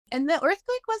And the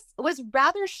earthquake was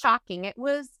rather shocking. It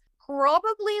was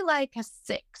probably like a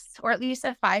 6 or at least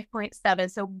a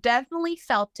 5.7. So definitely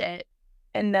felt it.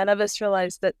 And none of us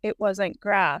realized that it wasn't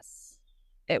grass,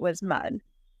 it was mud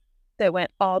that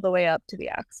went all the way up to the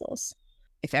axles.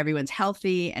 If everyone's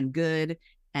healthy and good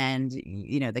and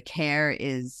the care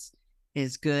is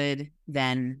good,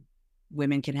 then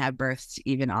women can have births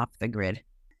even off the grid.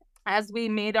 As we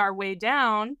made our way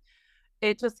down,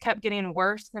 it just kept getting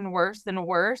worse and worse and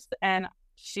worse. And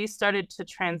she started to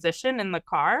transition in the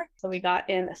car. So we got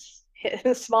in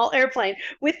a small airplane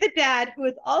with the dad, who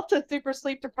was also super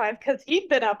sleep deprived because he'd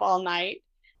been up all night.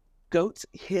 Goats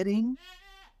hitting,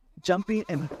 jumping,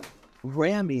 and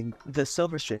ramming the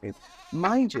silver stream.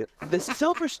 Mind you, the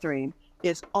silver stream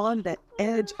is on the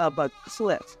edge of a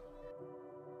cliff.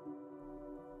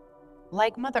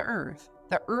 Like Mother Earth,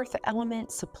 the earth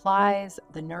element supplies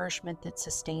the nourishment that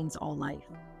sustains all life.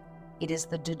 It is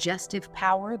the digestive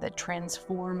power that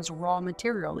transforms raw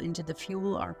material into the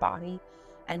fuel our body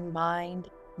and mind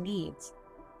needs,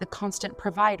 the constant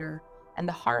provider and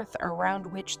the hearth around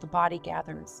which the body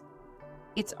gathers.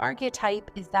 Its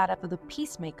archetype is that of the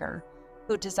peacemaker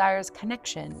who desires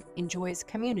connection, enjoys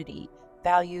community,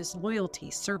 values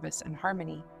loyalty, service, and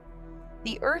harmony.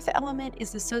 The earth element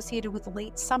is associated with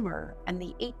late summer and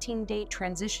the 18-day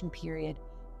transition period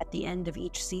at the end of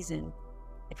each season.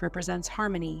 It represents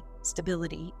harmony,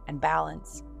 stability, and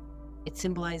balance. It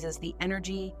symbolizes the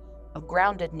energy of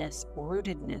groundedness,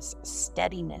 rootedness,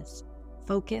 steadiness,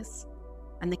 focus,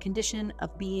 and the condition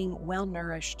of being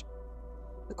well-nourished.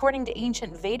 According to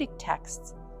ancient Vedic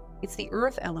texts, it's the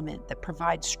earth element that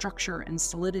provides structure and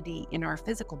solidity in our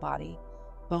physical body,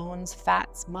 bones,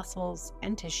 fats, muscles,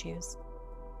 and tissues.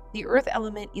 The earth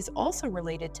element is also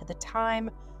related to the time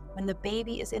when the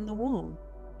baby is in the womb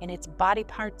and its body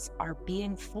parts are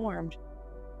being formed.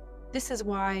 This is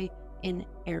why in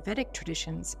Ayurvedic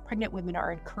traditions, pregnant women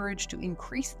are encouraged to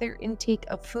increase their intake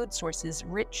of food sources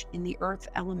rich in the earth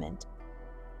element.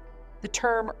 The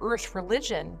term earth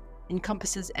religion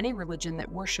encompasses any religion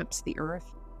that worships the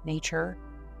earth, nature,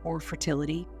 or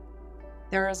fertility.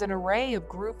 There is an array of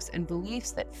groups and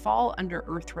beliefs that fall under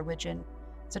earth religion,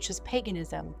 such as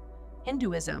paganism,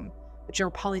 Hinduism, which are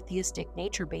polytheistic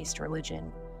nature-based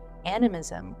religion,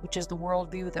 animism, which is the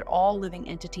worldview that all living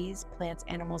entities, plants,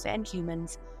 animals, and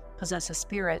humans, possess a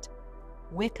spirit,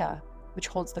 Wicca, which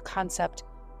holds the concept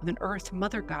of an earth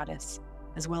mother goddess,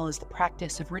 as well as the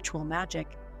practice of ritual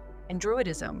magic, and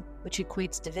Druidism, which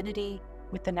equates divinity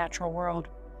with the natural world.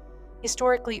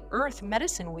 Historically, earth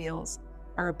medicine wheels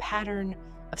are a pattern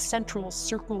of central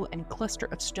circle and cluster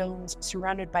of stones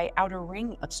surrounded by outer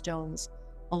ring of stones,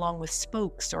 along with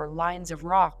spokes or lines of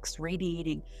rocks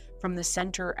radiating from the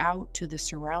center out to the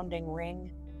surrounding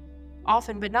ring.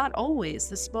 Often, but not always,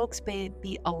 the spokes may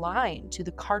be aligned to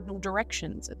the cardinal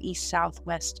directions of east, south,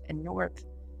 west, and north.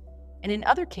 And in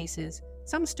other cases,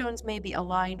 some stones may be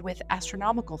aligned with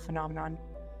astronomical phenomenon.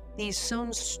 These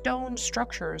stone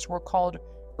structures were called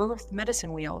earth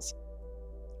medicine wheels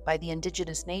by the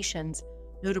indigenous nations,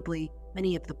 notably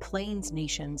many of the Plains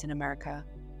nations in America.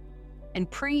 And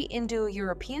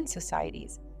pre-Indo-European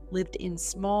societies lived in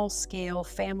small-scale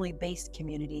family-based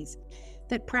communities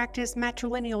that practiced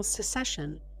matrilineal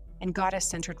succession and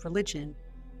goddess-centered religion,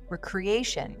 where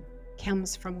creation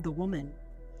comes from the woman.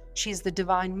 She is the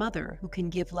divine mother who can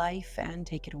give life and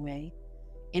take it away.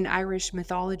 In Irish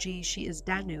mythology, she is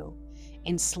Danu.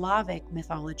 In Slavic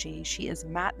mythology, she is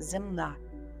Mat Zimla.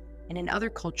 And in other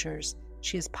cultures,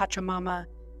 she is Pachamama,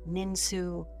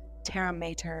 Ninsu, Terra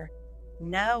Mater,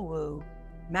 Nawu,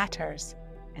 Matters,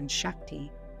 and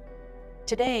Shakti.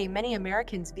 Today, many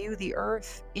Americans view the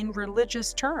earth in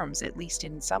religious terms, at least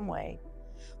in some way.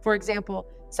 For example,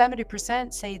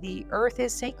 70% say the earth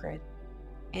is sacred,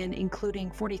 and including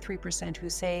 43% who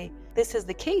say this is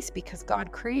the case because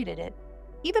God created it.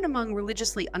 Even among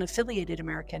religiously unaffiliated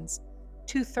Americans,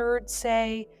 2/3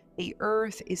 say the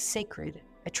earth is sacred,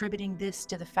 attributing this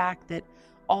to the fact that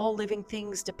all living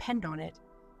things depend on it,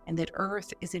 and that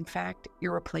earth is in fact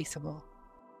irreplaceable.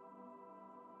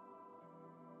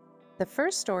 The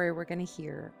first story we're going to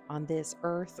hear on this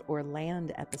Earth or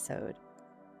Land episode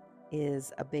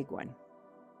is a big one.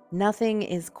 Nothing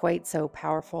is quite so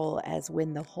powerful as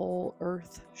when the whole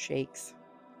earth shakes.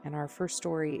 And our first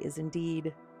story is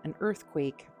indeed an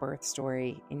earthquake birth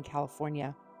story in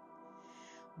California.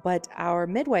 But our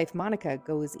midwife, Monica,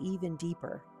 goes even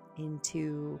deeper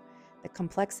into the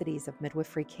complexities of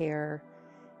midwifery care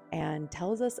and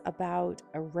tells us about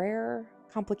a rare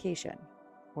complication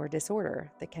or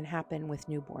disorder that can happen with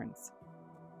newborns.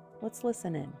 Let's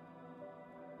listen in.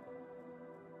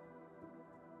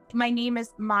 My name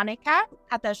is Monika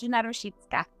Katarzyna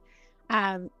Rosicka.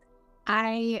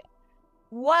 I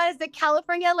was a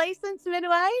California licensed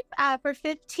midwife for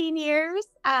 15 years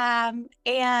and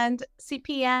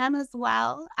CPM as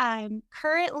well. I'm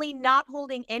currently not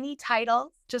holding any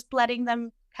titles, just letting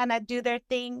them kind of do their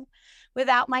thing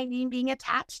without my name being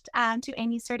attached to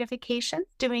any certifications,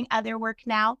 doing other work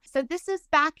now. So this is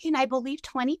back in, I believe,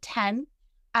 2010.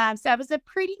 So I was a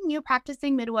pretty new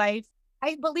practicing midwife.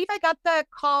 I believe I got the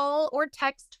call or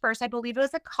text first. I believe it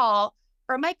was a call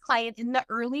from my client in the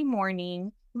early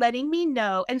morning letting me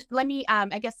know. And let me,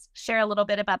 I guess, share a little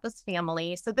bit about this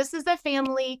family. So this is a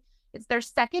family, it's their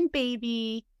second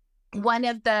baby. One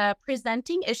of the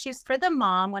presenting issues for the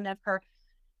mom, one of her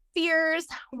fears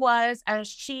was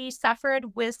she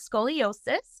suffered with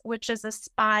scoliosis, which is a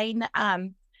spine,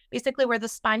 basically where the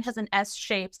spine has an S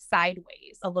shape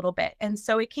sideways a little bit. And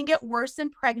so it can get worse in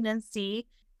pregnancy.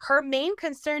 Her main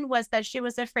concern was that she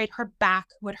was afraid her back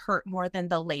would hurt more than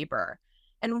the labor.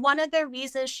 And one of the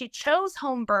reasons she chose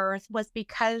home birth was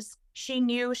because she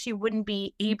knew she wouldn't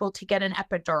be able to get an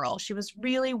epidural. She was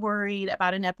really worried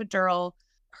about an epidural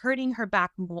hurting her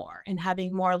back more and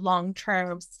having more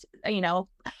long-term,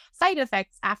 side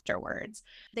effects afterwards.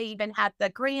 They even had the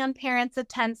grandparents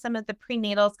attend some of the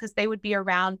prenatals because they would be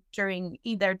around during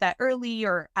either the early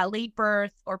or late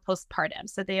birth or postpartum.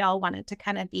 So they all wanted to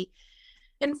kind of be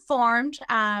informed,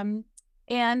 and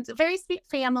very sweet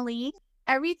family.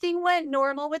 Everything went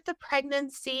normal with the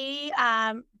pregnancy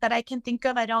that I can think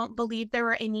of. I don't believe there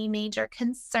were any major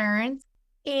concerns.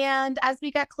 And as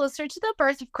we got closer to the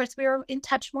birth, of course, we were in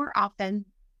touch more often.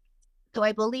 So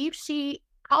I believe she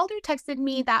called or texted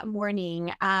me that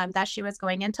morning that she was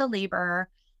going into labor.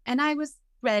 And I was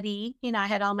ready. I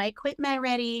had all my equipment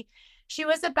ready. She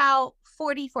was about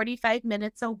 45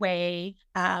 minutes away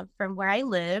from where I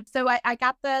live. So I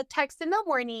got the text in the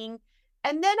morning.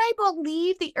 And then I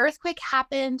believe the earthquake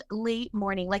happened late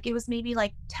morning, like it was maybe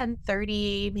like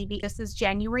 10:30, maybe this is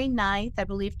January 9th, I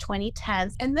believe 2010.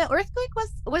 And the earthquake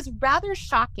was rather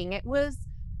shocking. It was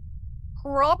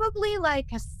probably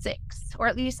like a 6 or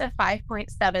at least a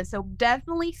 5.7. So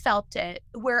definitely felt it.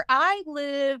 Where I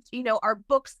lived, our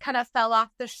books kind of fell off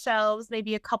the shelves.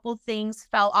 Maybe a couple things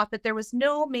fell off, but there was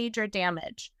no major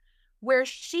damage. Where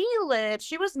she lived,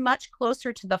 she was much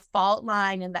closer to the fault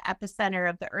line and the epicenter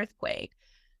of the earthquake.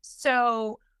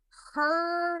 So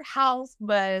her house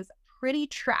was pretty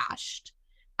trashed.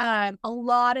 A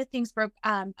lot of things broke.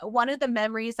 One of the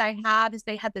memories I have is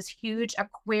they had this huge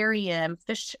aquarium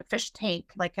fish tank,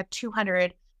 like a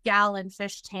 200-gallon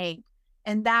fish tank,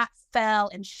 and that fell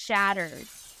and shattered.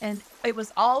 And it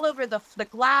was all over the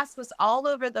glass was all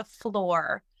over the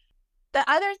floor. The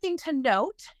other thing to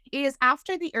note is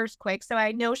after the earthquake, so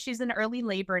I know she's in early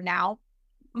labor now,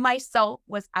 my cell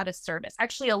was out of service.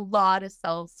 Actually, a lot of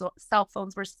cell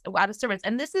phones were out of service.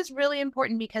 And this is really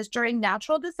important because during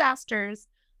natural disasters,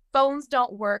 phones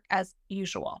don't work as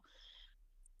usual.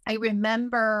 I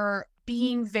remember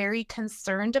being very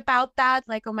concerned about that.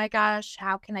 Like, oh my gosh,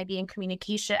 how can I be in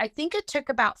communication? I think it took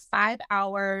about 5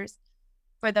 hours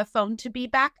for the phone to be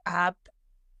back up.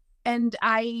 And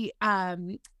I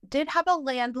did have a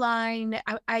landline.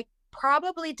 I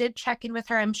probably did check in with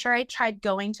her. I'm sure I tried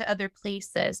going to other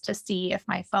places to see if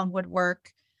my phone would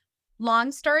work.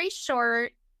 Long story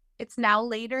short, it's now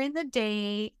later in the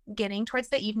day, getting towards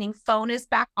the evening. Phone is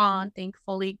back on,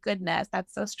 thankfully. Goodness,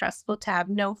 that's so stressful to have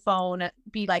no phone,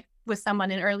 be like with someone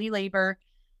in early labor,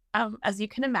 as you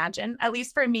can imagine. At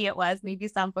least for me, it was. Maybe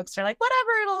some folks are like,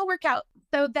 whatever, it'll all work out.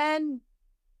 So then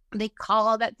they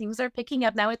call that things are picking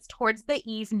up. Now it's towards the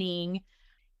evening.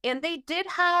 And they did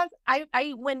have,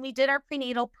 when we did our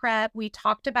prenatal prep, we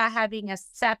talked about having a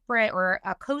separate or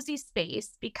a cozy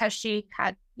space because she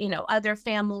had, other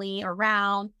family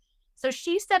around. So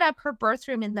she set up her birth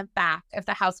room in the back of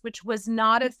the house, which was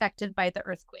not affected by the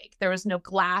earthquake. There was no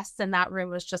glass in that room.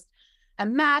 It was just a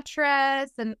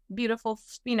mattress and beautiful,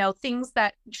 things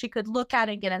that she could look at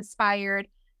and get inspired,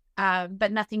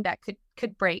 but nothing that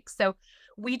could break. So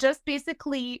we just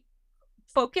basically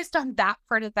focused on that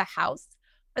part of the house.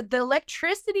 The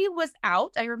electricity was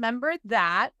out. I remember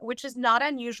that, which is not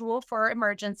unusual for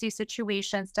emergency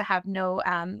situations to have no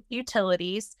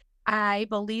utilities. I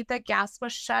believe that gas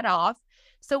was shut off.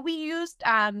 So we used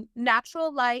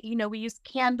natural light. We used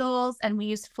candles and we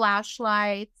used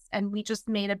flashlights, and we just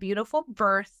made a beautiful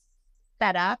birth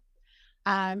setup.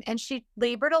 And she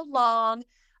labored along.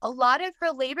 A lot of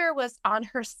her labor was on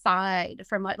her side,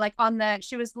 from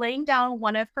she was laying down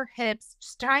one of her hips,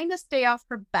 just trying to stay off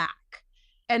her back,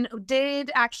 and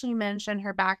did actually mention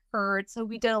her back hurt. So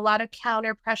we did a lot of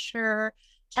counter pressure,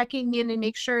 checking in and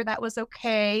make sure that was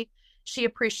okay. She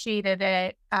appreciated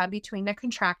it between the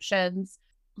contractions.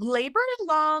 Labored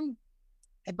along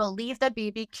I believe the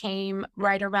baby came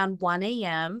right around 1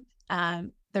 a.m.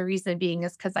 The reason being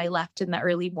is because I left in the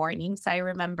early morning. So I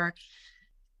remember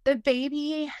the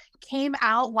baby came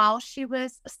out while she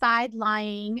was side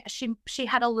lying. She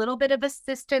had a little bit of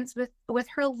assistance with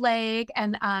her leg,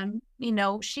 and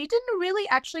she didn't really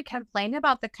actually complain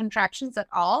about the contractions at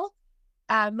all.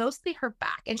 Mostly her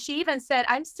back. And she even said,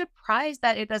 I'm surprised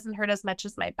that it doesn't hurt as much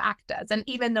as my back does. And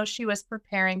even though she was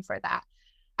preparing for that,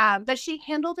 but she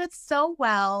handled it so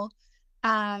well.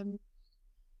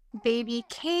 Baby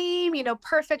came,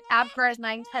 perfect Apgars,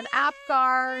 9-10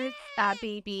 Apgars,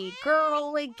 baby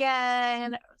girl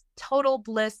again, total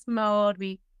bliss mode.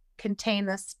 We contained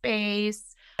the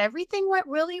space. Everything went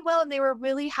really well, and they were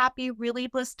really happy, really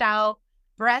blissed out.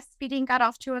 Breastfeeding got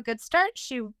off to a good start.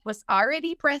 She had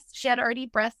already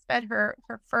breastfed her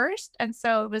first, and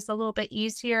so it was a little bit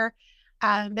easier.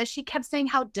 But she kept saying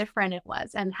how different it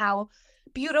was and how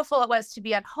beautiful it was to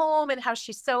be at home, and how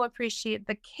she so appreciated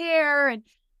the care. And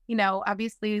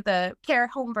obviously the care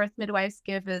home birth midwives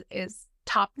give is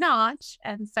top notch.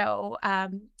 And so,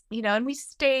 and we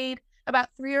stayed about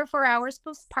 3 or 4 hours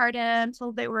postpartum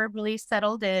until they were really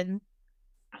settled in.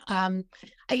 I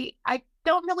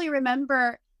don't really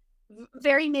remember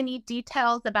very many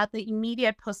details about the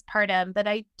immediate postpartum, but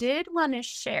I did want to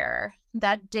share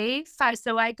that day 5.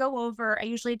 So I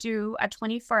usually do a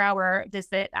 24-hour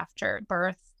visit after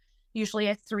birth, usually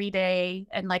a 3-day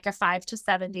and like a 5 to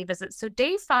 7 day visit. So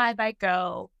day 5, I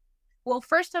go. Well,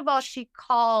 first of all, she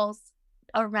calls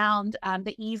around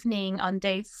the evening on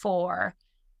day 4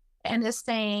 and is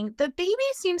saying, the baby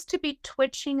seems to be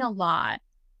twitching a lot.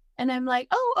 And I'm like,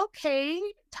 oh, okay,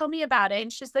 tell me about it.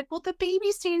 And she's like, well, the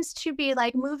baby seems to be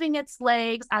like moving its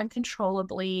legs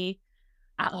uncontrollably.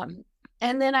 And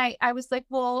then I was like,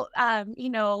 well,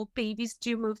 babies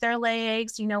do move their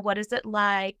legs. What is it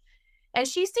like? And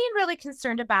she seemed really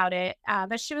concerned about it.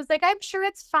 But she was like, I'm sure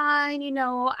it's fine.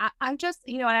 I'm just,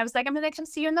 and I was like, I'm going to come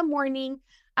see you in the morning.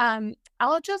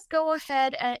 I'll just go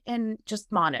ahead and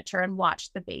just monitor and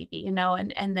watch the baby,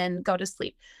 and then go to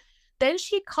sleep. Then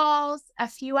she calls a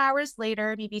few hours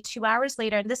later, maybe 2 hours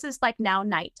later, and this is like now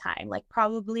nighttime, like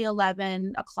probably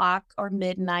 11 o'clock or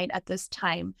midnight at this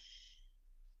time.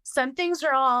 Something's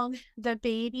wrong. The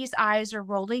baby's eyes are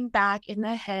rolling back in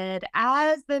the head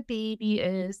as the baby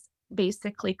is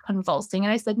basically convulsing.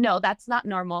 And I said, no, that's not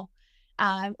normal.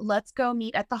 Let's go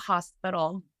meet at the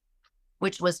hospital,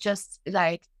 which was just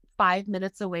like 5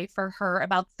 minutes away for her,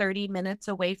 about 30 minutes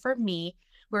away from me.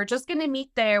 We were just going to meet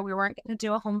there. We weren't going to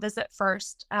do a home visit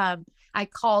first. I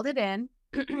called it in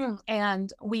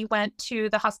and we went to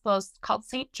the hospital called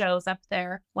St. Joe's up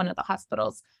there, one of the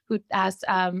hospitals who has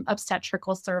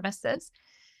obstetrical services.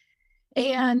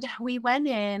 And we went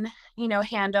in,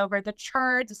 hand over the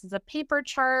chart. This is a paper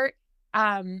chart.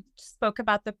 Spoke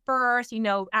about the birth,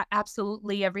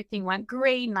 absolutely everything went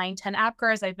great. 9-10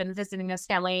 Apgars. I've been visiting this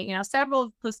family,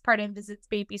 several postpartum visits,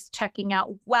 babies checking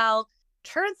out well.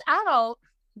 Turns out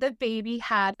the baby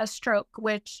had a stroke,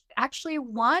 which actually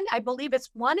I believe it's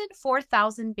 1 in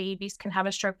 4,000 babies can have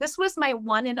a stroke. This was my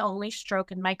one and only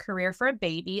stroke in my career for a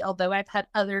baby, although I've had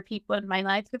other people in my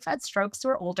life who've had strokes who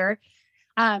are older.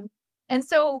 And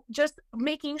so just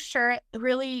making sure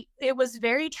it was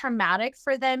very traumatic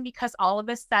for them because all of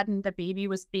a sudden the baby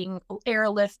was being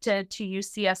airlifted to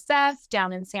UCSF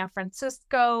down in San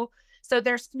Francisco. So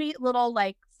their sweet little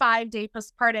 5-day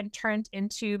postpartum turned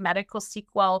into medical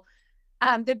sequel.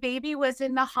 The baby was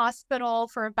in the hospital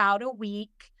for about a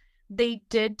week. They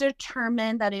did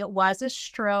determine that it was a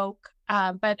stroke.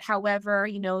 But however,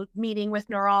 meeting with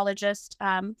neurologists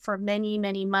for many,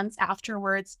 many months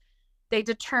afterwards, they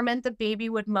determined the baby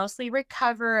would mostly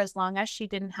recover as long as she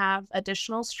didn't have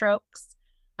additional strokes.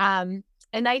 And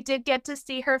I did get to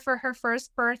see her for her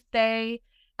first birthday.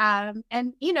 And,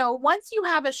 once you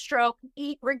have a stroke,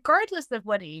 regardless of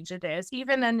what age it is,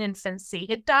 even in infancy,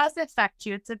 it does affect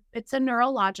you. It's a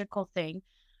neurological thing.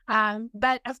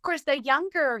 But of course, the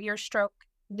younger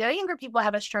people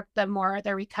have a stroke, the more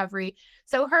their recovery.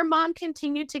 So her mom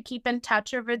continued to keep in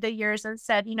touch over the years and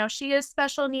said, she is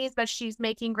special needs, but she's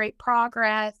making great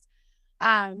progress.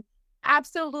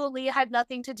 Absolutely had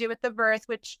nothing to do with the birth,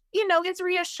 which, is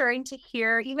reassuring to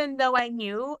hear. Even though I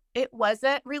knew it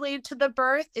wasn't related to the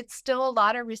birth, it's still a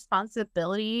lot of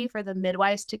responsibility for the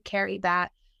midwives to carry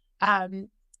that. And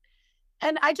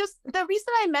the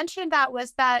reason I mentioned that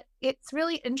was that it's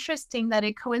really interesting that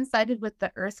it coincided with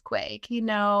the earthquake,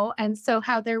 and so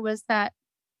how there was that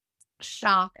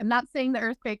shock. I'm not saying the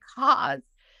earthquake caused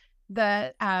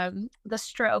the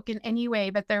stroke in any way,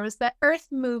 but there was the earth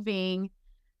moving.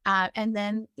 And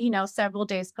then, several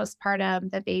days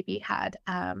postpartum, the baby had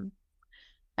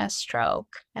a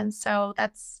stroke. And so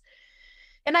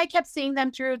and I kept seeing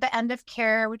them through the end of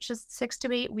care, which is 6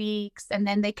 to 8 weeks. And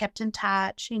then they kept in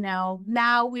touch. Now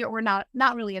we're not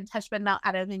really in touch, but not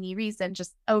out of any reason.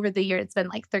 Just over the year, it's been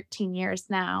like 13 years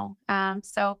now.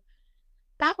 So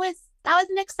that was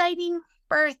an exciting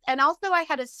birth. And also I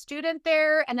had a student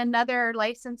there and another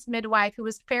licensed midwife who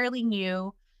was fairly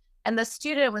new, and the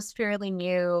student was fairly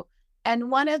new.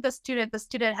 And the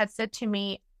student had said to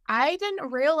me, I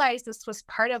didn't realize this was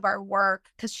part of our work,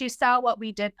 because she saw what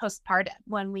we did postpartum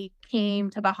when we came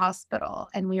to the hospital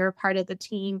and we were part of the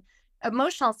team.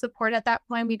 Emotional support at that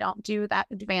point, we don't do that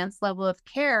advanced level of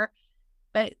care,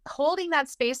 but holding that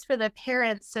space for the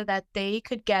parents so that they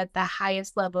could get the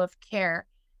highest level of care.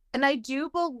 And I do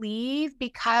believe,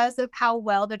 because of how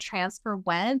well the transfer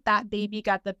went, that baby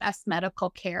got the best medical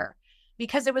care,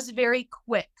 because it was very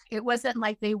quick. It wasn't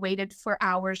like they waited for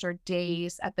hours or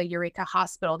days at the Eureka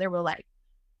Hospital. They were like,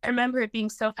 I remember it being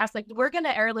so fast, like, we're going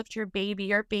to airlift your baby.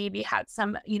 Your baby had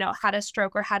had a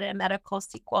stroke or had a medical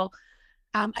sequel.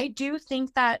 I do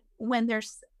think that when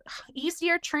there's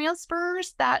easier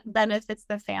transfers, that benefits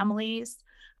the families.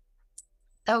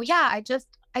 So yeah, I just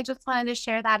wanted to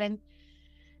share that and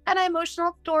an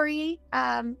emotional story.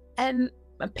 And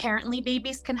apparently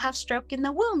babies can have stroke in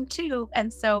the womb too.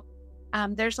 And so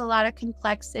there's a lot of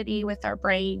complexity with our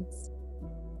brains.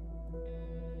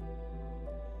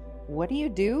 What do you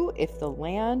do if the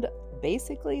land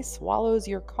basically swallows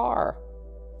your car?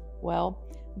 Well,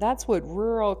 that's what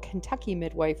rural Kentucky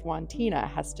midwife Wantina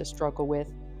has to struggle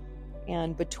with.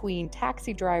 And between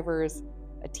taxi drivers,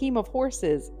 a team of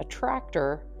horses, a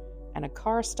tractor, and a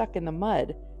car stuck in the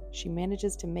mud, she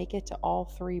manages to make it to all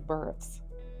 3 births.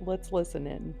 Let's listen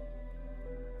in.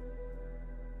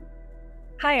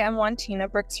 Hi, I'm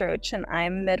Wantina Brooks Roach, and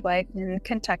I'm midwife in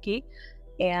Kentucky.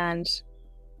 And,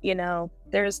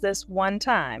 there's this one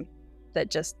time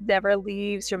that just never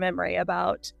leaves your memory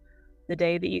about the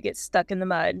day that you get stuck in the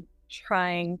mud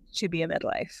trying to be a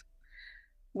midwife.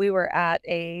 We were at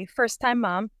a first-time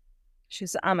mom.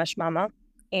 She's an Amish mama,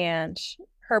 and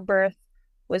her birth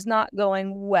was not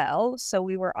going well, so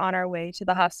we were on our way to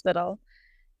the hospital.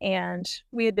 And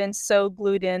we had been so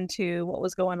glued into what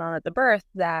was going on at the birth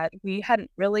that we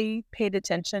hadn't really paid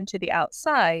attention to the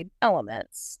outside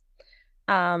elements.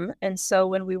 And so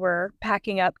when we were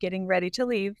packing up, getting ready to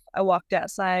leave, I walked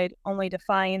outside only to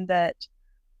find that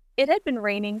it had been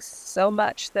raining so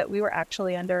much that we were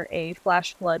actually under a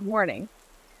flash flood warning.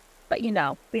 But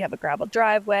we have a gravel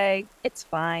driveway. It's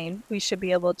fine. We should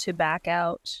be able to back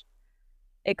out,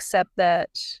 except that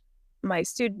my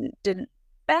student didn't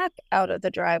back out of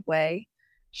the driveway.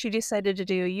 She decided to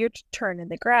do a U-turn in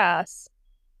the grass,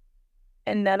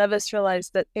 and none of us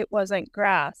realized that it wasn't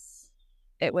grass.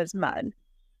 It was mud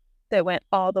that went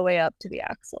all the way up to the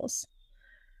axles,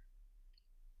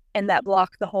 and that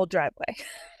blocked the whole driveway.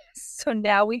 So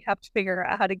now we have to figure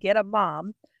out how to get a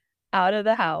mom out of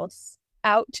the house,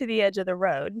 out to the edge of the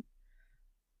road,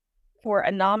 for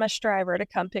a Amish driver to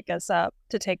come pick us up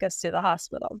to take us to the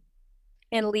hospital,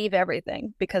 and leave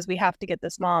everything, because we have to get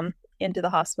this mom into the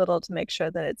hospital to make sure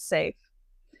that it's safe.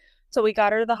 So we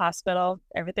got her to the hospital.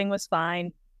 Everything was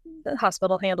fine. The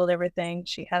hospital handled everything.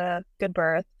 She had a good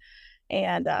birth.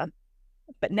 And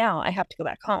but now I have to go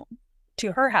back home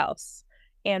to her house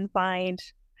and find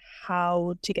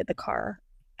how to get the car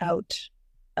out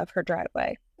of her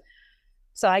driveway.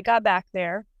 So I got back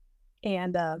there,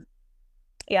 and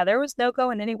there was no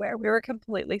going anywhere. We were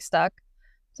completely stuck.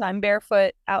 So I'm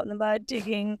barefoot out in the mud,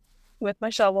 digging with my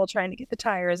shovel, trying to get the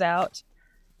tires out,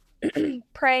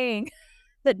 praying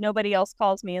that nobody else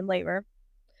calls me in labor.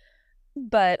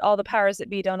 But all the powers that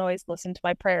be don't always listen to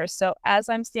my prayers. So as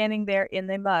I'm standing there in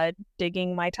the mud,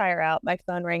 digging my tire out, my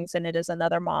phone rings, and it is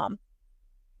another mom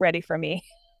ready for me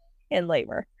in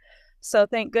labor. So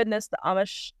thank goodness the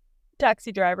Amish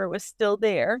taxi driver was still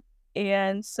there.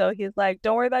 And so he's like,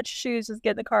 don't worry about your shoes, just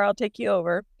get in the car, I'll take you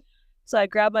over. So I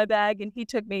grabbed my bag and he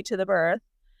took me to the birth.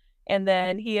 And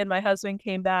then he and my husband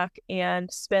came back and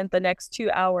spent the next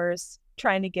 2 hours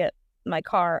trying to get my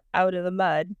car out of the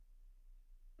mud.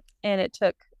 And it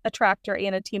took a tractor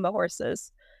and a team of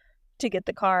horses to get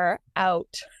the car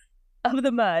out of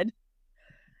the mud.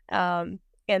 And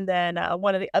then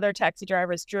one of the other taxi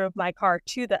drivers drove my car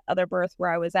to the other birth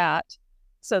where I was at,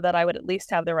 so that I would at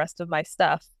least have the rest of my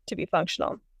stuff to be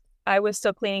functional. I was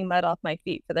still cleaning mud off my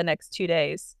feet for the next 2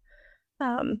 days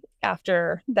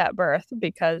after that birth,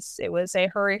 because it was a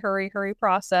hurry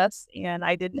process, and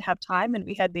I didn't have time, and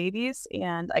we had babies,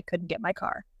 and I couldn't get my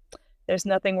car. There's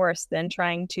nothing worse than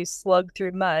trying to slug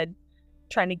through mud,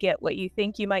 trying to get what you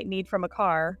think you might need from a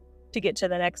car to get to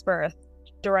the next birth,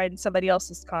 to ride in somebody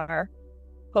else's car,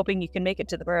 hoping you can make it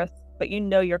to the birth, but you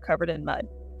know you're covered in mud.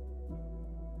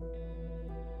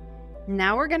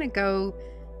 Now we're going to go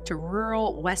to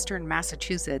rural Western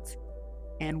Massachusetts,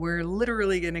 and we're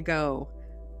literally going to go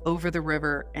over the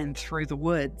river and through the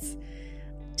woods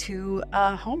to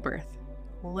a home birth.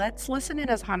 Let's listen in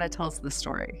as Hannah tells the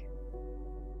story.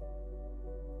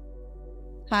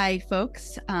 Hi,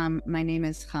 folks. My name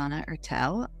is Hannah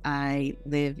Ertel. I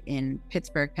live in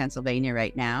Pittsburgh, Pennsylvania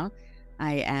right now.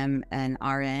 I am an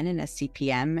RN and a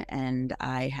CPM, and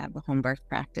I have a home birth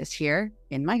practice here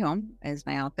in my home as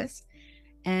my office.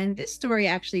 And this story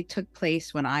actually took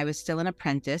place when I was still an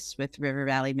apprentice with River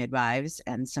Valley Midwives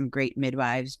and some great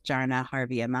midwives, Jarna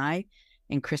Harvey Amai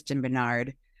and Kristen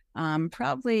Bernard,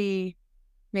 probably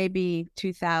maybe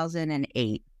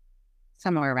 2008,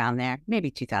 somewhere around there, maybe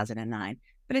 2009,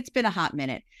 but it's been a hot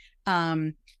minute.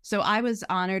 So I was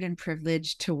honored and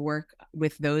privileged to work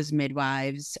with those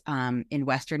midwives in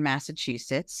Western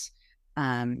Massachusetts.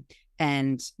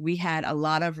 And we had a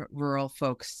lot of rural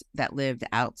folks that lived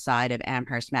outside of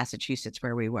Amherst, Massachusetts,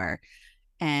 where we were.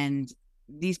 And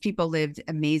these people lived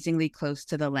amazingly close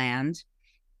to the land.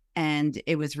 And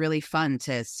it was really fun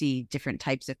to see different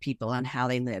types of people and how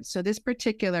they lived. So this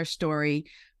particular story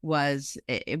was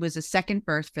a second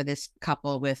birth for this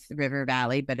couple with River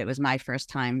Valley, but it was my first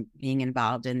time being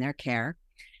involved in their care.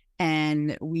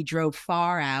 And we drove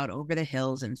far out over the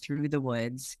hills and through the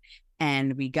woods.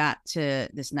 And we got to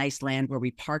this nice land where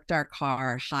we parked our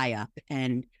car high up,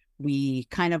 and we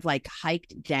kind of like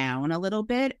hiked down a little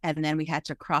bit. And then we had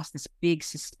to cross this big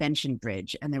suspension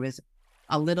bridge. And there was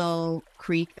a little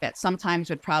creek that sometimes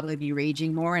would probably be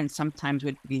raging more and sometimes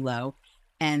would be low.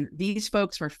 And these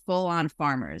folks were full on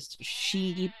farmers,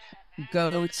 sheep,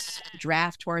 goats,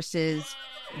 draft horses,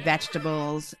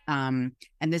 vegetables. And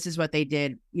this is what they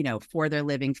did, for their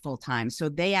living full time. So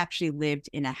they actually lived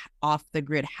in a off the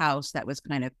grid house that was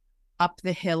kind of up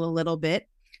the hill a little bit.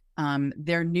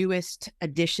 Their newest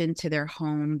addition to their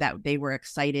home that they were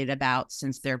excited about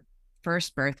since their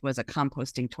first birth was a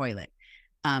composting toilet.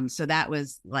 So that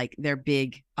was like their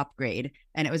big upgrade,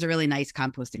 and it was a really nice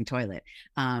composting toilet.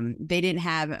 They didn't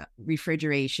have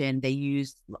refrigeration. They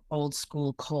used old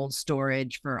school cold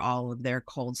storage for all of their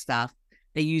cold stuff.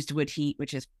 They used wood heat,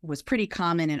 which was pretty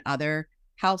common in other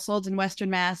households in Western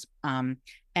Mass. And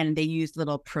they used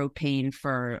little propane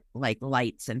for like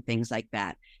lights and things like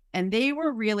that. And they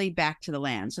were really back to the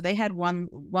land. So they had one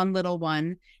little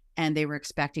one, and they were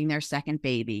expecting their second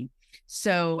baby.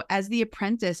 So as the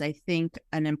apprentice, I think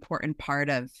an important part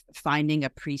of finding a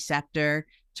preceptor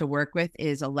to work with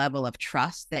is a level of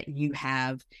trust that you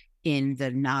have in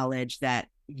the knowledge that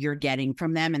you're getting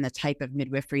from them and the type of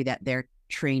midwifery that they're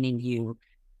training you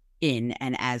in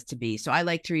and as to be. So I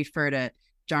like to refer to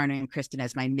Jarna and Kristen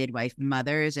as my midwife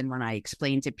mothers. And when I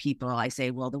explain to people, I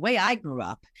say, well, the way I grew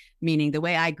up, meaning the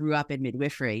way I grew up in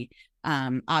midwifery,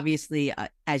 obviously,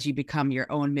 as you become your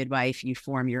own midwife, you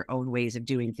form your own ways of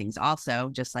doing things also,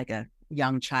 just like a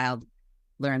young child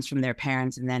learns from their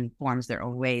parents and then forms their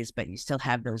own ways, but you still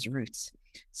have those roots.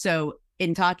 So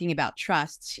in talking about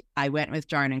trust, I went with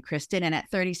Jarna and Kristen, and at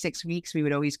 36 weeks, we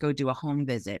would always go do a home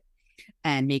visit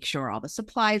and make sure all the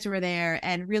supplies were there,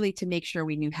 and really to make sure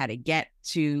we knew how to get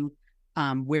to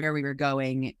where we were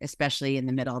going, especially in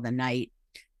the middle of the night.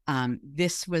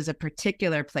 This was a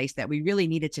particular place that we really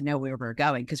needed to know where we were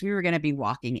going because we were going to be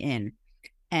walking in.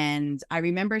 And I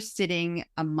remember sitting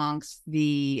amongst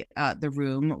the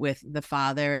room with the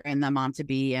father and the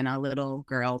mom-to-be and a little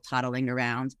girl toddling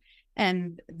around.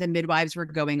 And the midwives were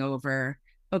going over,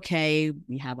 okay,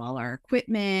 we have all our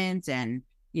equipment and,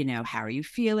 how are you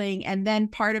feeling? And then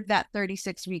part of that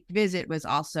 36-week visit was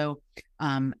also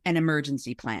an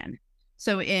emergency plan.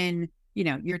 So in,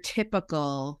 your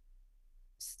typical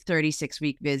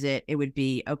 36-week visit, it would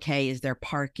be, okay, is there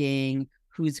parking?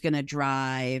 Who's going to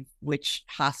drive? Which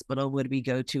hospital would we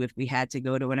go to if we had to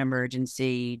go to an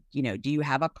emergency? Do you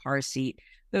have a car seat?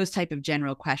 Those type of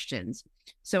general questions.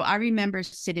 So I remember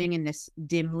sitting in this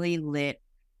dimly lit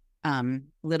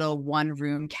little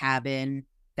one-room cabin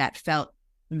that felt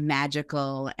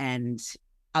magical and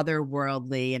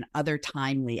otherworldly and other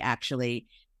timely, actually.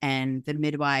 And the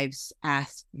midwives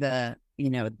asked the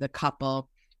couple,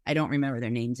 I don't remember their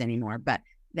names anymore, but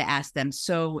they asked them,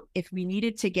 so if we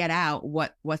needed to get out,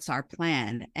 what's our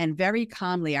plan? And very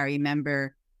calmly, I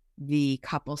remember the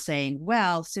couple saying,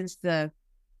 well, since the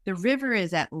river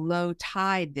is at low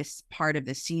tide this part of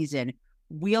the season,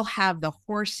 we'll have the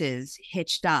horses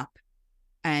hitched up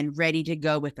and ready to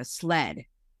go with a sled.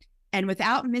 And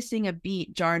without missing a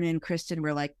beat, Jarna and Kristen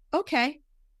were like, okay.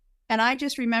 And I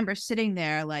just remember sitting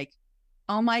there like,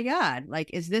 oh my God, like,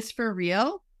 is this for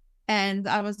real? And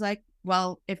I was like,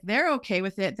 well, if they're okay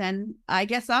with it, then I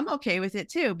guess I'm okay with it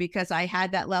too, because I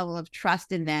had that level of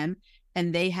trust in them,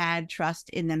 and they had trust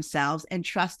in themselves and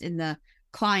trust in the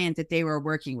client that they were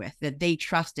working with, that they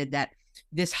trusted that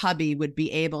this hubby would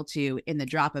be able to, in the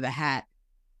drop of a hat,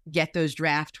 get those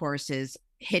draft horses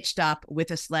hitched up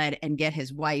with a sled and get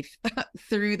his wife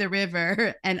through the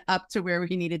river and up to where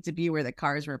he needed to be, where the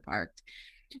cars were parked.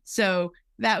 So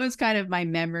that was kind of my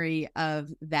memory of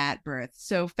that birth.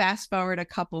 So fast forward a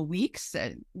couple weeks,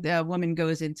 the woman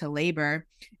goes into labor,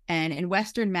 and in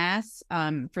Western Mass,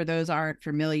 for those aren't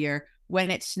familiar, when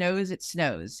it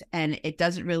snows, and it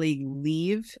doesn't really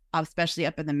leave, especially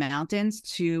up in the mountains,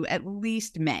 to at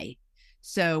least May.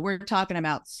 So we're talking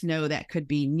about snow that could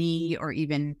be knee or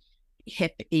even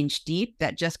hip inch deep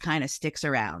that just kind of sticks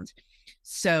around.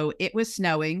 So it was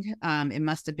snowing. It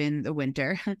must have been the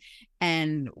winter.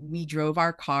 And we drove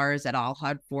our cars that all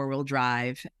had 4-wheel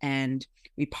drive, and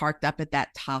we parked up at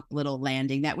that top little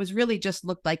landing that was really just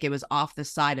looked like it was off the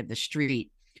side of the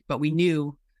street. But we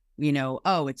knew,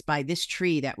 oh, it's by this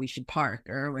tree that we should park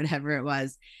or whatever it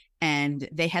was. And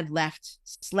they had left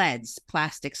sleds,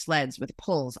 plastic sleds with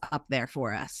pulls up there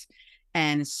for us.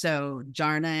 And so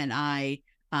Jarna and I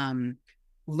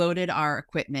loaded our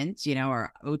equipment,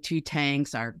 our O2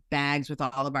 tanks, our bags with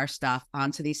all of our stuff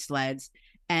onto these sleds.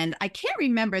 And I can't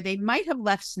remember, they might have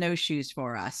left snowshoes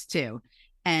for us too.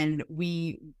 And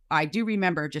I do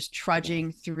remember just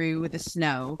trudging through the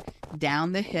snow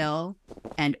down the hill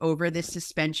and over this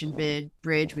suspension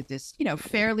bridge with this,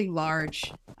 fairly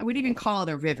large, I would even call it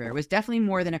a river. It was definitely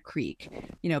more than a creek,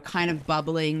 kind of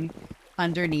bubbling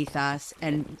underneath us,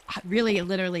 and really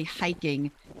literally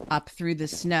hiking up through the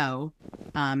snow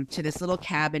to this little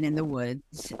cabin in the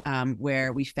woods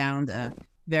where we found a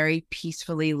very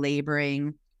peacefully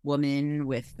laboring woman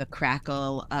with the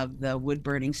crackle of the wood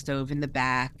burning stove in the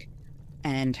back,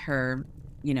 and her,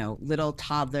 little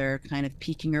toddler kind of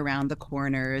peeking around the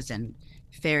corners, and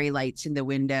fairy lights in the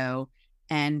window.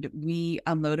 And we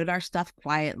unloaded our stuff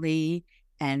quietly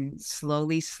and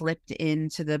slowly slipped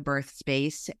into the birth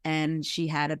space. And she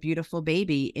had a beautiful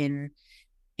baby in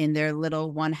their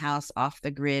little one house off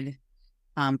the grid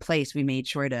place. We made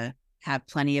sure to have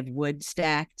plenty of wood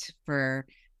stacked for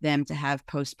them to have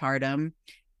postpartum.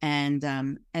 And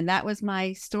that was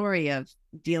my story of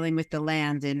dealing with the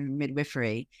land in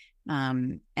midwifery,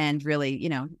 and really,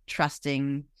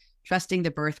 trusting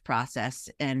the birth process.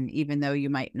 And even though you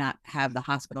might not have the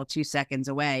hospital 2 seconds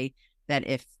away, that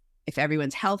if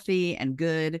everyone's healthy and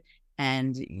good,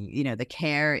 and the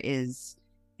care is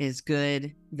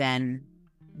good, then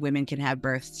women can have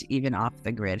births even off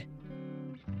the grid.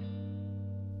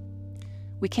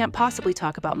 We can't possibly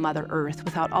talk about Mother Earth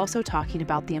without also talking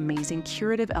about the amazing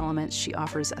curative elements she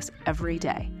offers us every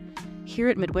day. Here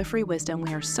at Midwifery Wisdom,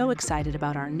 we are so excited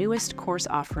about our newest course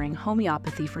offering,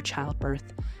 Homeopathy for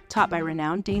Childbirth, taught by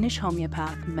renowned Danish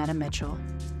homeopath Mette Mitchell.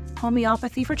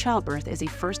 Homeopathy for Childbirth is a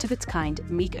first-of-its-kind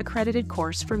MEAC-accredited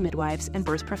course for midwives and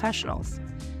birth professionals.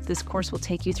 This course will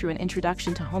take you through an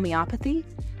introduction to homeopathy,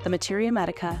 the materia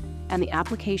medica, and the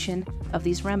application of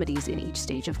these remedies in each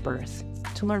stage of birth.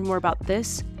 To learn more about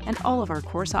this and all of our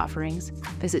course offerings,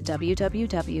 visit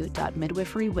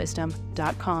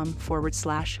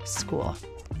www.midwiferywisdom.com/school.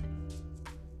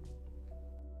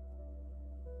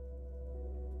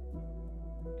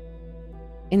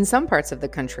 In some parts of the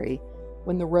country,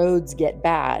 when the roads get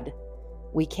bad,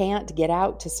 we can't get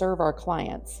out to serve our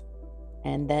clients.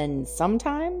 And then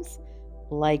sometimes,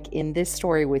 like in this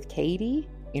story with Katie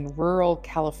in rural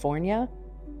California,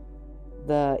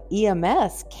 the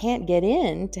EMS can't get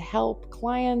in to help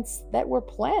clients that were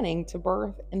planning to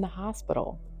birth in the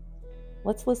hospital.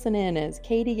 Let's listen in as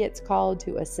Katie gets called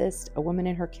to assist a woman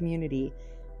in her community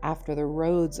after the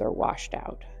roads are washed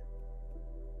out.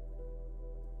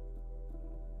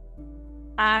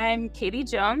 I'm Katie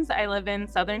Jones. I live in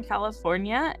Southern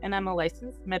California, and I'm a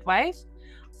licensed midwife.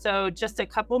 So just a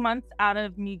couple months out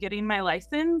of me getting my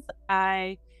license,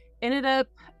 I ended up,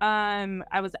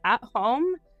 I was at home,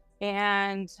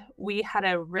 and we had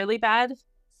a really bad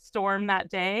storm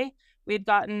that day. We had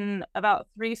gotten about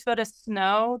 3 foot of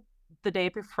snow the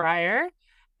day prior,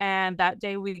 and that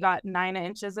day we got 9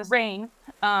 inches of rain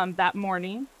that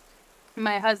morning.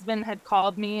 My husband had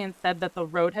called me and said that the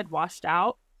road had washed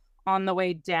out on the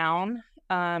way down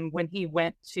when he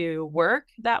went to work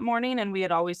that morning, and we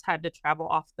had always had to travel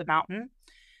off the mountain.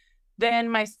 Then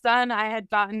my son, I had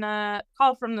gotten a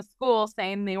call from the school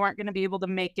saying they weren't going to be able to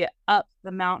make it up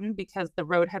the mountain because the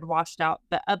road had washed out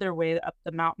the other way up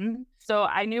the mountain. So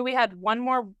I knew we had one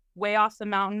more way off the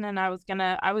mountain, and I was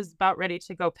about ready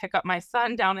to go pick up my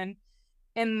son down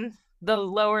in the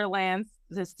lower lands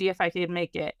to see if I could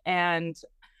make it. And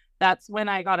that's when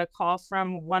I got a call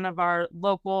from one of our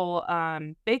local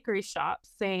bakery shops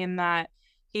saying that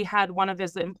he had one of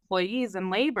his employees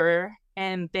in labor,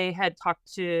 and they had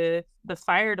talked to the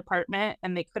fire department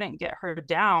and they couldn't get her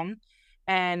down.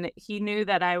 And he knew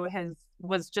that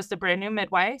was just a brand new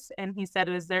midwife. And he said,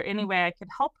 is there any way I could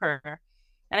help her?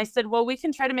 And I said, well, we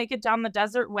can try to make it down the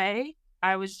desert way.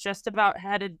 I was just about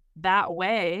headed that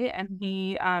way. And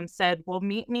he said, well,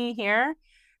 meet me here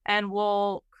and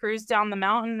we'll cruise down the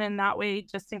mountain. And that way,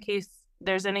 just in case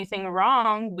there's anything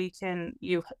wrong, we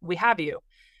have you.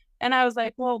 And I was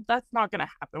like, well, that's not going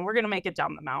to happen. We're going to make it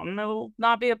down the mountain. It will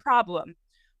not be a problem.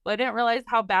 Well, I didn't realize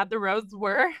how bad the roads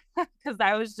were because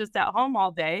I was just at home all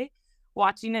day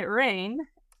watching it rain.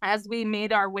 As we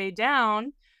made our way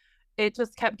down, it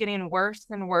just kept getting worse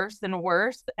and worse and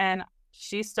worse. And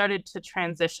she started to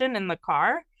transition in the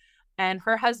car. And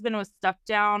her husband was stuck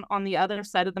down on the other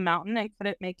side of the mountain and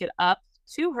couldn't make it up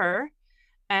to her.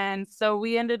 And so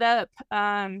we ended up,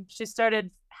 she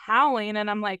started howling and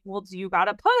I'm like, well, do you got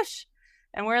to push?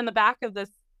 And we're in the back of this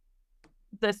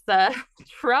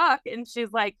truck. And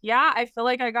she's like, yeah, I feel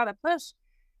like I got to push.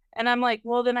 And I'm like,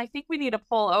 well, then I think we need to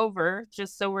pull over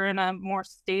just so we're in a more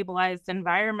stabilized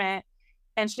environment.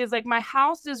 And she's like, my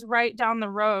house is right down the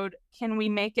road. Can we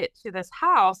make it to this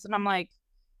house? And I'm like,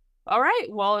 all right,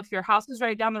 well, if your house is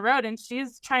right down the road. And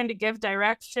she's trying to give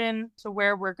direction to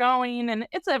where we're going. And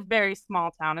it's a very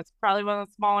small town. It's probably one of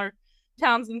the smaller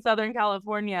towns in Southern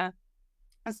California.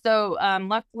 So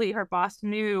luckily her boss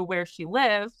knew where she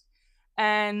lived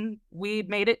and we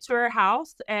made it to her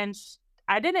house. And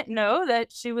I didn't know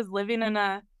that she was living in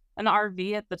an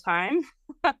RV at the time.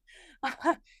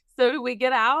 So we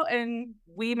get out and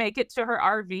we make it to her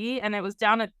RV, and it was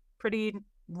down a pretty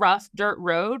rough dirt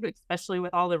road, especially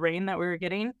with all the rain that we were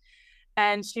getting.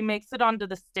 And she makes it onto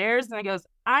the stairs and I goes,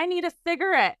 I need a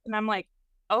cigarette. And I'm like,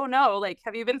 oh no, like,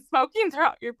 have you been smoking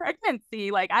throughout your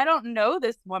pregnancy? Like, I don't know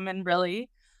this woman really.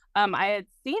 I had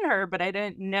seen her, but I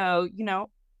didn't know,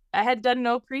 I had done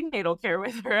no prenatal care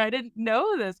with her. I didn't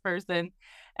know this person.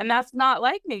 And that's not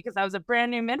like me because I was a brand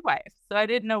new midwife. So I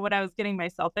didn't know what I was getting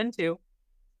myself into.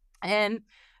 And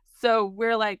so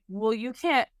we're like, well, you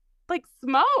can't like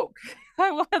smoke.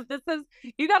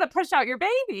 You got to push out your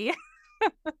baby.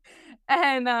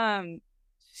 And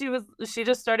she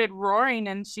just started roaring,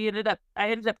 and I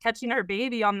ended up catching her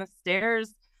baby on the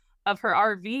stairs of her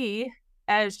RV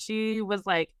as she was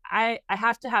like, I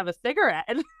have to have a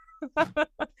cigarette.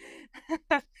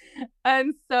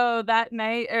 And so that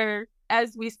night, or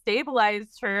as we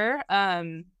stabilized her,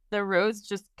 the roads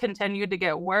just continued to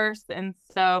get worse. And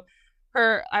so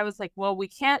I was like, well, we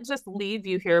can't just leave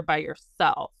you here by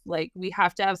yourself. Like, we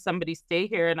have to have somebody stay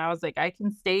here. And I was like, I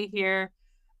can stay here.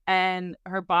 And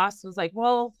her boss was like,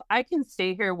 well, I can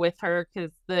stay here with her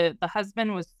because the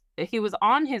husband was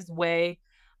on his way.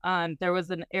 There was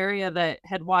an area that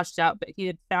had washed out, but he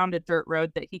had found a dirt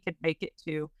road that he could make it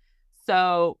to.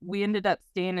 So we ended up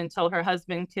staying until her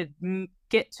husband could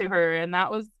get to her. And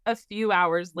that was a few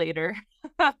hours later.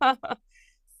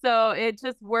 So it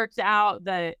just worked out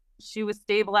that she was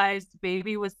stabilized,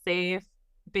 baby was safe,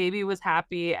 baby was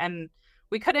happy, and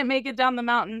we couldn't make it down the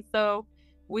mountain. So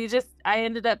I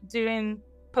ended up doing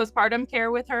postpartum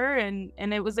care with her, and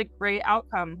it was a great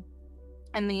outcome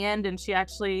in the end. And she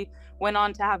actually went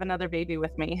on to have another baby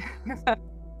with me.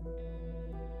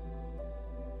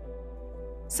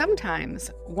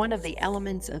 Sometimes one of the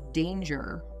elements of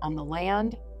danger on the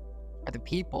land are the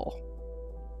people.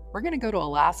 We're going to go to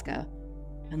Alaska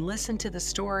and listen to the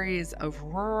stories of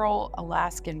rural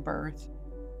Alaskan birth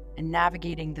and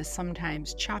navigating the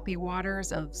sometimes choppy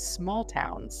waters of small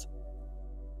towns.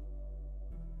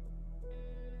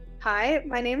 Hi,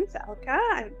 my name is Elka.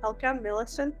 I'm Elka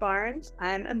Millicent Barnes.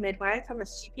 I'm a midwife. I'm a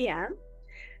CPM,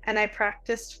 and I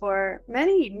practiced for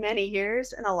many, many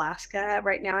years in Alaska.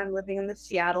 Right now, I'm living in the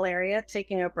Seattle area,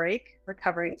 taking a break,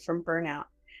 recovering from burnout.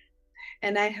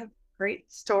 And I have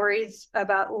great stories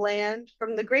about land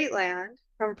from the Great Land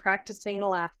from practicing in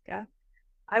Alaska.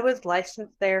 I was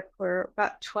licensed there for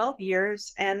about 12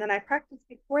 years, and then I practiced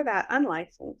before that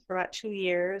unlicensed for about 2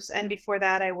 years. And before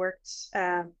that, I worked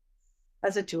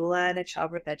as a doula and a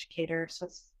childbirth educator. So I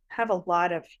have a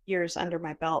lot of years under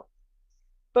my belt.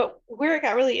 But where it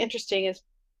got really interesting is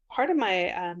part of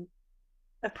my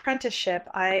apprenticeship,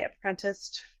 I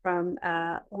apprenticed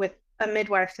with a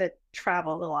midwife that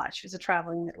traveled a lot. She was a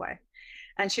traveling midwife.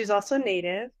 And she was also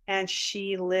native, and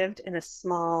she lived in a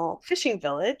small fishing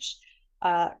village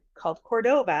called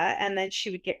Cordova. And then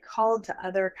she would get called to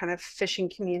other kind of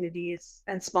fishing communities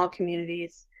and small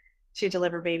communities to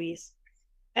deliver babies.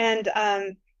 And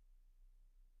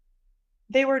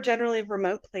they were generally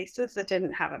remote places that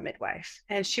didn't have a midwife.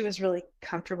 And she was really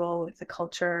comfortable with the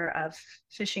culture of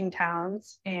fishing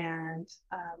towns and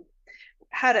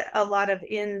had a lot of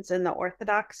ins in the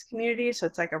Orthodox community. So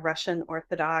it's like a Russian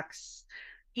Orthodox,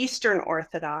 Eastern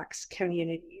Orthodox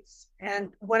communities.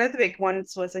 And one of the big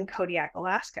ones was in Kodiak,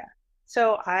 Alaska.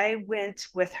 So I went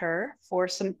with her for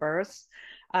some births,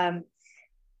 and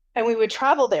we would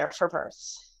travel there for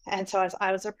births. And so as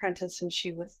I was apprentice and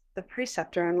she was the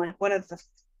preceptor, and like one of the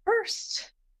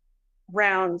first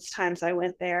times I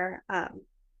went there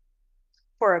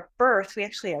for a birth, we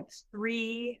actually had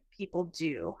 3 people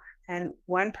due, and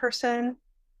one person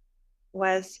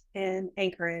was in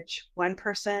Anchorage, one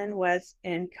person was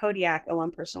in Kodiak, and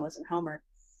one person was in Homer.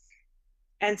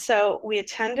 And so we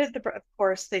attended of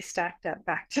course, they stacked up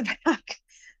back to back.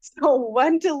 So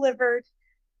one delivered.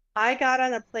 I got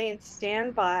on a plane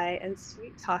standby and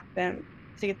sweet talked them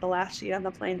to get the last seat on the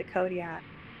plane to Kodiak.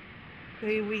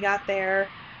 We got there.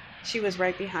 She was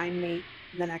right behind me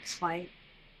the next flight.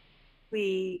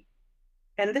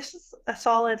 And this is a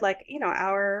solid, like,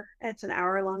 hour. It's an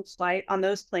hour-long flight. On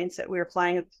those planes that we were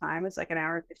flying at the time, it's like an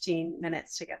hour and 15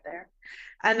 minutes to get there.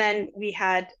 And then we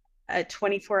had a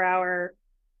 24-hour,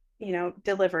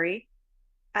 delivery.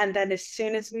 And then as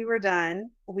soon as we were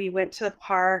done, we went to the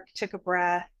park, took a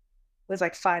breath. It was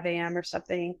like 5 a.m. or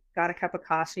something, got a cup of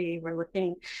coffee. We're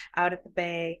looking out at the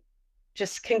bay,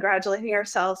 just congratulating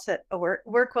ourselves that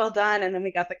work well done. And then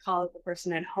we got the call of the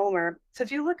person in Homer. So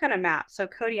if you look on a map, so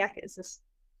Kodiak is this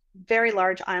very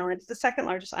large island. It's the second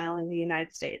largest island in the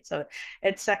United States. So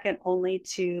it's second only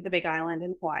to the Big Island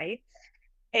in Hawaii.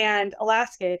 And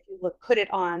Alaska, if you put it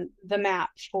on the map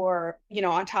for,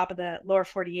 on top of the lower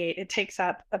 48, it takes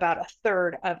up about a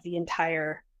third of the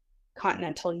entire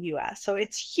continental US. So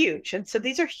it's huge. And so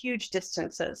these are huge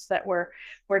distances that we're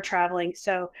traveling.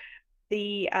 So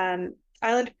the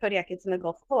island of Kodiak is in the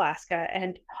Gulf of Alaska,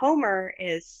 and Homer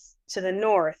is to the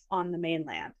north on the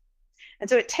mainland. And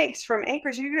so it takes from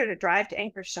Anchorage, if you're going to drive to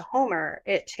Anchorage to Homer,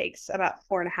 it takes about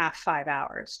 4.5, 5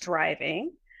 hours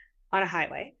driving on a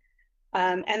highway.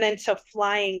 And then so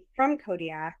flying from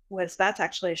Kodiak that's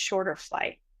actually a shorter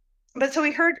flight. But so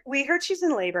we heard she's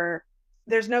in labor.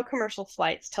 There's no commercial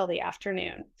flights till the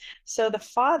afternoon. So the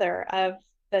father of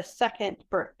the second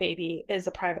birth baby is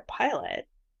a private pilot.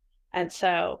 And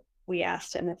so we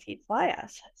asked him if he'd fly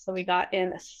us. So we got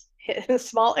in a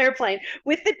small airplane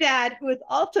with the dad, who was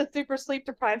also super sleep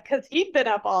deprived because he'd been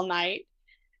up all night.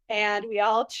 And we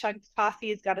all chugged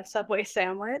coffees, got a Subway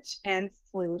sandwich, and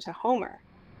flew to Homer.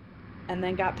 And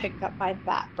then got picked up by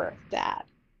that birth dad.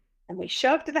 And we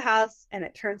show up to the house, and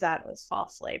it turns out it was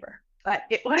false labor. But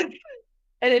it was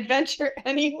an adventure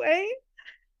anyway.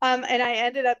 And I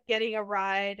ended up getting a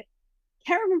ride.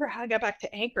 Can't remember how I got back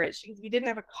to Anchorage because we didn't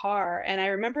have a car. And I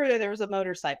remember there was a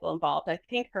motorcycle involved. I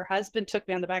think her husband took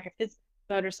me on the back of his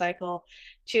motorcycle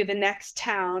to the next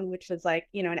town, which was like,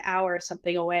 an hour or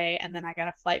something away. And then I got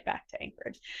a flight back to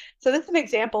Anchorage. So this is an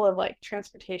example of like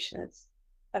transportation. It's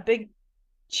a big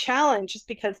challenge just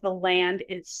because the land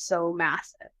is so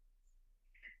massive.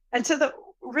 And so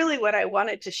really what I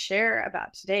wanted to share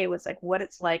about today was like what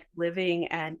it's like living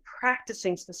and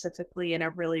practicing specifically in a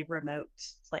really remote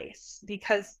place,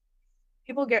 because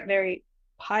people get very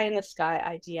pie in the sky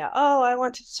idea. Oh, I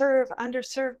want to serve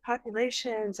underserved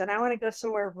populations, and I want to go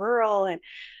somewhere rural, and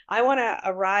I want to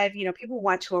arrive, people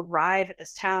want to arrive at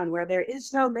this town where there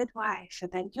is no midwife,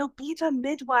 and then you'll be the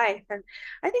midwife. And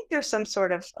I think there's some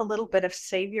sort of a little bit of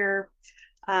savior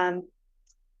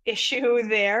issue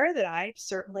there that I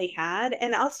certainly had.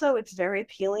 And also it's very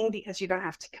appealing because you don't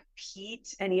have to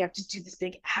compete and you have to do this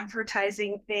big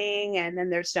advertising thing. And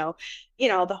then there's no,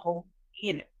 the whole,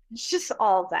 it's just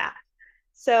all that.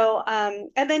 So,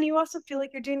 and then you also feel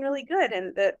like you're doing really good.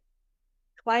 And the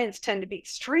clients tend to be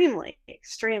extremely,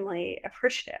 extremely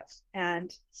appreciative.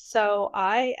 And so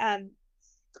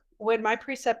when my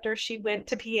preceptor, she went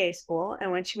to PA school,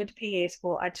 and when she went to PA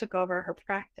school, I took over her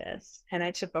practice and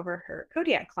I took over her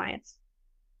Kodiak clients.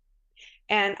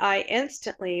 And I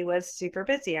instantly was super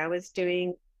busy. I was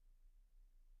doing,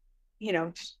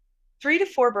 3 to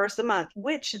 4 births a month,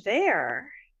 which there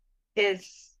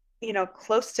is,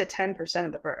 close to 10%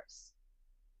 of the births.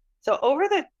 So over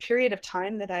the period of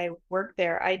time that I worked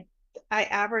there, I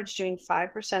averaged doing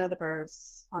 5% of the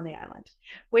births on the island,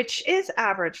 which is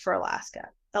average for Alaska.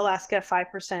 Alaska,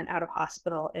 5% out of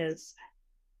hospital is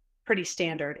pretty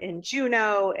standard. In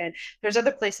Juneau, and there's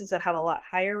other places that have a lot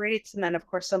higher rates. And then, of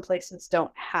course, some places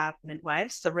don't have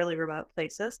midwives, the really remote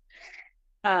places,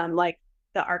 like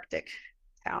the Arctic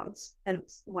towns and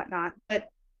whatnot. But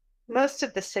most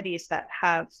of the cities that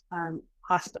have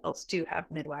hospitals do have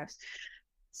midwives.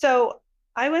 So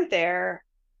I went there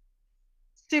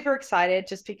super excited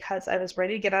just because I was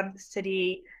ready to get out of the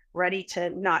city, ready to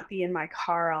not be in my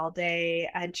car all day,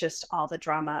 and just all the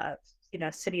drama of,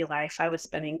 city life. I was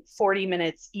spending 40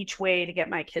 minutes each way to get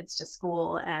my kids to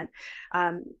school, and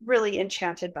really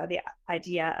enchanted by the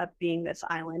idea of being this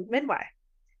island midwife.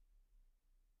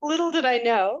 Little did I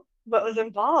know what was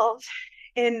involved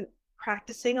in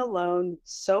practicing alone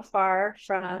so far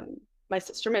from my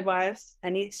sister midwives,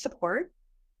 any support.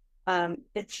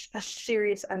 It's a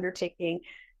serious undertaking.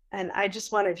 And I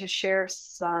just wanted to share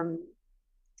some,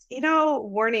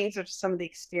 warnings of some of the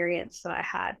experience that I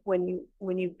had when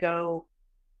you go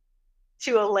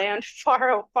to a land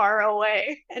far, far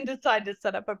away and decide to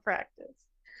set up a practice.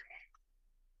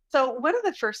 So one of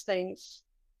the first things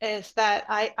is that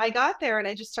I got there and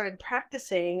I just started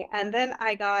practicing. And then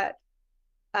I got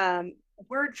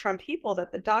word from people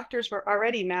that the doctors were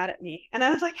already mad at me. And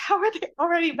I was like, how are they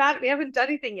already mad at me? I haven't done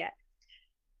anything yet.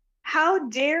 How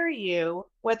dare you?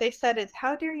 What they said is,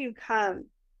 how dare you come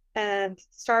and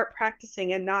start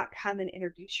practicing and not come and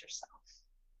introduce yourself?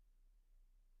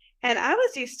 And I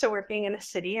was used to working in a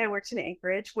city. I worked in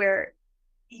Anchorage where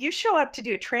you show up to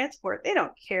do a transport. They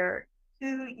don't care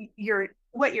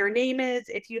what your name is.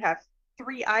 If you have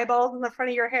 3 eyeballs in the front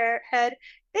of your head,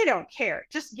 they don't care.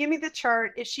 Just give me the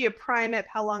chart. Is she a primate?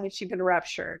 How long has she been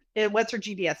ruptured? What's her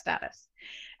GBS status?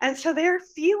 And so their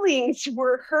feelings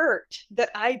were hurt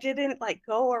that I didn't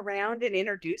go around and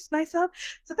introduce myself.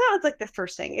 So that was the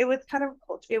first thing. It was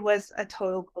it was a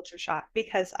total culture shock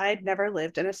because I'd never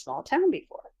lived in a small town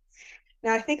before.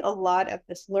 Now, I think a lot of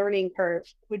this learning curve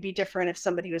would be different if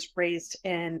somebody was raised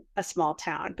in a small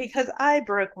town, because I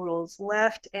broke rules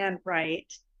left and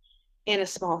right in a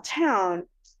small town.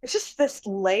 It's just this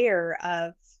layer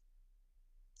of,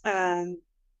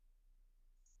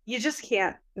 you just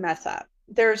can't mess up.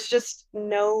 There's just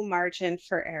no margin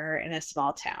for error in a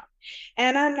small town.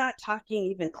 And I'm not talking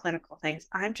even clinical things.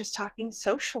 I'm just talking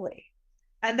socially.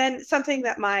 And then something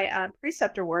that my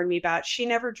preceptor warned me about, she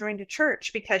never joined a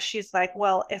church because she's like,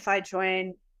 well, if I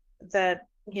join the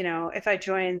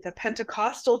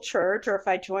Pentecostal church, or if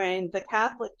I join the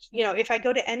Catholic, if I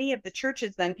go to any of the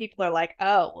churches, then people are like,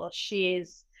 oh, well,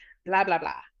 she's blah, blah,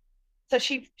 blah. So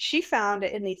she found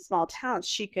in these small towns,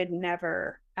 she could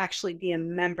never actually be a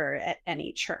member at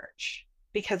any church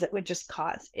because it would just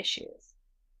cause issues.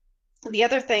 The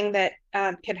other thing that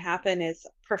can happen is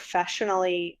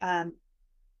professionally,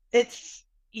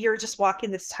 you're just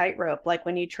walking this tightrope. Like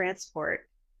when you transport,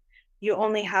 you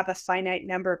only have a finite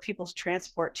number of people to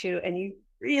transport to, and you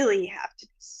really have to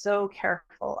be so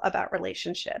careful about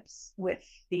relationships with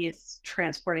these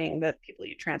transporting the people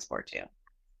you transport to.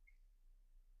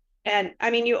 And I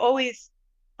mean, you always,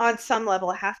 on some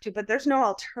level, have to, but there's no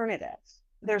alternative.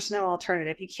 There's no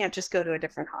alternative. You can't just go to a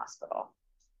different hospital,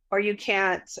 or you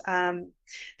can't.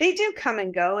 They do come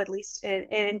and go. At least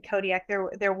in Kodiak,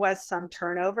 there was some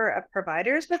turnover of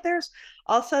providers, but there's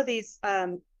also these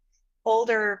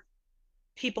older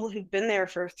people who've been there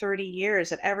for 30 years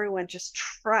that everyone just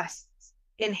trusts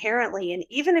inherently. And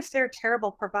even if they're a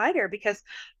terrible provider, because,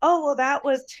 oh, well, that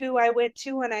was who I went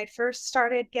to when I first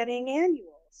started getting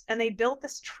annuals. And they built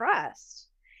this trust,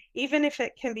 even if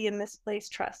it can be a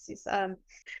misplaced trust.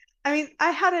 I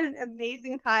had an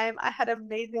amazing time. I had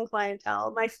amazing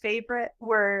clientele. My favorite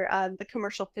were the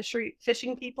commercial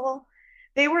fishing people.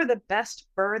 They were the best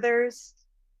birthers.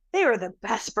 They were the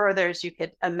best birthers you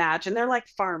could imagine. They're like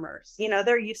farmers.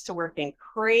 They're used to working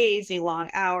crazy long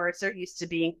hours. They're used to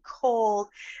being cold.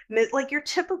 Like your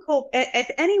typical,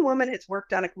 if any woman has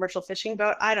worked on a commercial fishing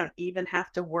boat, I don't even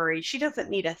have to worry. She doesn't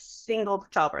need a single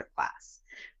childbirth class.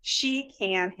 She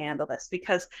can handle this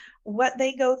because what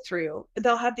they go through,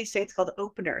 they'll have these things called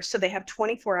openers. So they have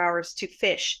 24 hours to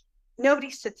fish.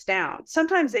 Nobody sits down.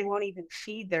 Sometimes they won't even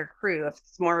feed their crew if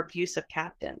it's more abusive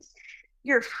captains.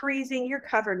 You're freezing, you're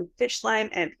covered in fish slime,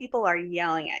 and people are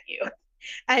yelling at you.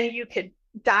 And you could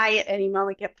die at any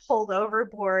moment, get pulled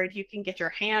overboard. You can get your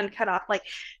hand cut off. Like,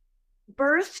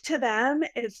 birth to them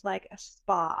is like a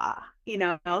spa,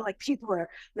 like people are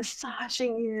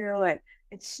massaging you, and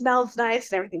it smells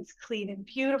nice and everything's clean and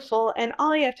beautiful. And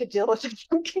all you have to deal with is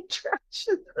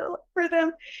contractions for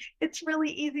them. It's really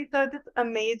easy. So this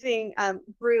amazing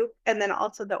group. And then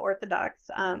also the Orthodox,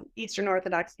 Eastern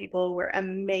Orthodox people were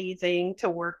amazing to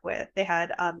work with. They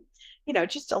had,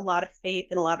 just a lot of faith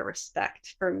and a lot of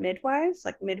respect for midwives.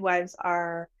 Like midwives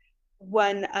are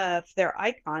one of their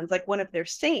icons, like one of their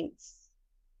saints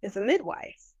is a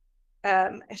midwife.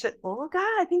 Is it Olga?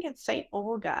 I think it's Saint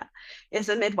Olga is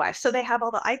a midwife. So they have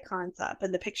all the icons up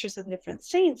and the pictures of different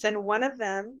saints, and one of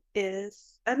them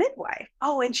is a midwife.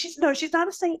 Oh, and she's not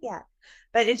a saint yet,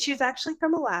 and she's actually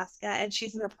from Alaska, and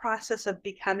she's in the process of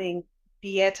becoming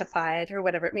beatified or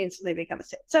whatever it means when they become a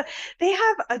saint. So they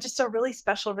have just a really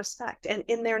special respect. And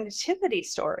in their nativity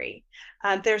story,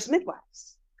 there's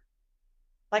midwives.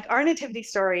 Like our nativity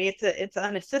story, it's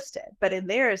unassisted, but in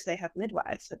theirs they have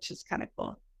midwives, which is kind of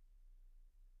cool.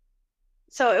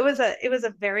 So it was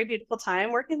a very beautiful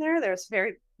time working there. There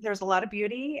was a lot of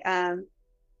beauty, and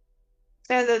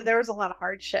there was a lot of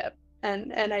hardship,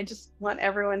 and I just want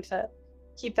everyone to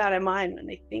keep that in mind when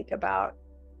they think about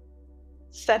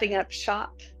setting up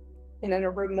shop in a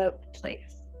remote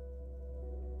place.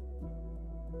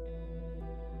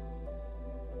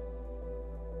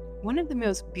 One of the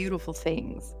most beautiful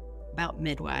things about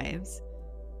midwives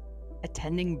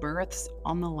attending births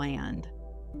on the land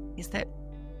is that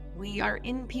we are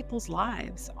in people's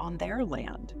lives on their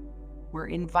land. We're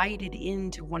invited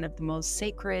into one of the most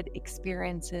sacred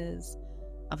experiences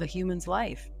of a human's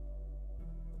life.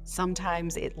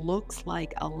 Sometimes it looks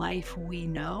like a life we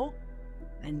know,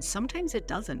 and sometimes it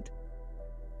doesn't.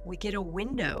 We get a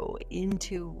window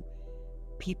into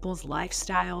people's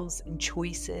lifestyles and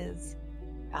choices.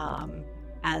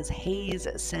 As Hayes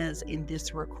says in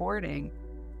this recording,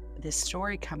 this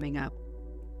story coming up,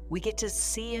 we get to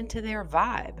see into their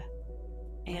vibe.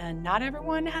 And not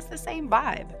everyone has the same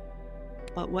vibe.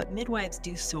 But what midwives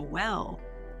do so well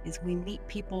is we meet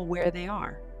people where they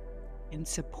are and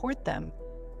support them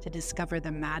to discover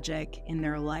the magic in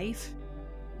their life,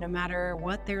 no matter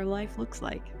what their life looks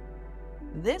like.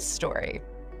 This story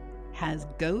has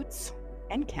goats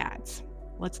and cats.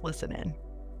 Let's listen in.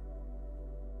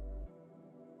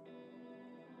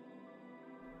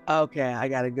 Okay, I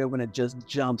got a good one that just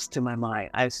jumps to my mind.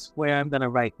 I swear I'm going to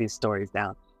write these stories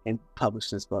down and publish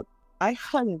this book. I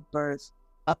hunted birds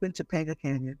up in Topanga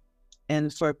Canyon.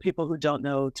 And for people who don't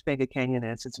know Topanga Canyon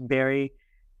is,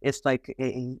 it's like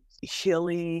a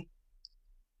hilly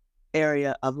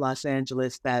area of Los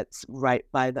Angeles that's right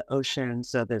by the ocean.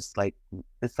 So it's like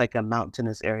a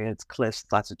mountainous area. It's cliffs,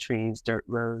 lots of trees, dirt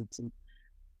roads. And,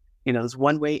 there's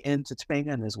one way into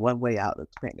Topanga and there's one way out of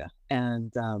Topanga.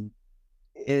 And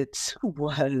it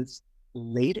was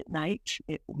late at night.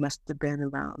 It must have been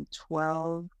around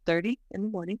 12:30 in the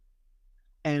morning.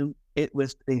 And it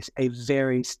was a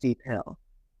very steep hill.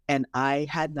 And I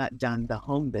had not done the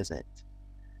home visit.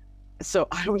 So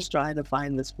I was trying to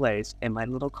find this place in my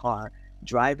little car,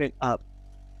 driving up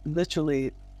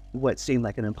literally what seemed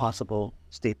like an impossible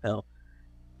steep hill.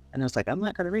 And I was like, I'm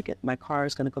not going to make it. My car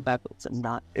is going to go backwards.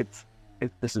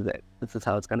 This is it. This is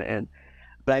how it's going to end.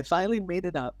 But I finally made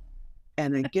it up.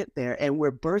 And then get there, and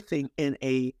we're birthing in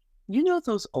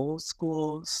those old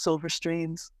school silver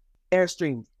streams?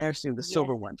 Airstream, the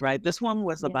silver ones, right? This one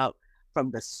was about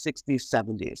from the 60s,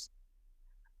 70s.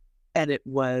 And it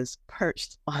was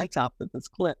perched on top of this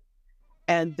cliff.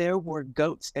 And there were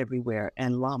goats everywhere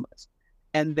and llamas.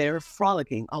 And they're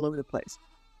frolicking all over the place.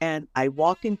 And I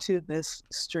walk into this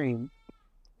stream,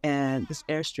 and this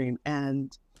Airstream,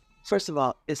 and first of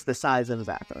all, it's the size of a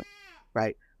bathroom,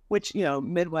 right? Which,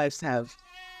 midwives have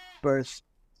birth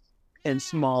in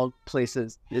small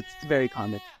places. It's very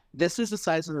common. This is the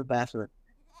size of a bathroom.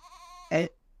 And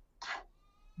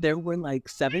there were like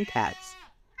 7 cats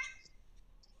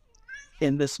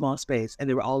in this small space, and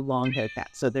they were all long-haired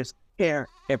cats. So there's hair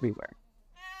everywhere.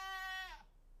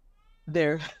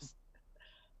 There's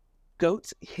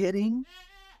goats hitting,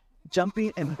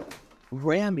 jumping, and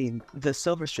ramming the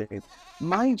silver stream.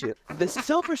 Mind you, the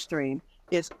silver stream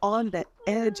is on the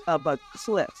edge of a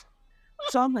cliff.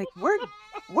 So I'm like,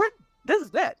 this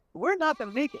is it. We're not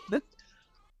gonna make it.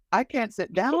 I can't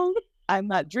sit down. I'm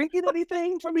not drinking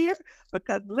anything from here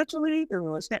because literally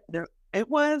it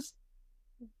was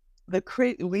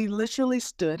we literally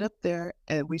stood up there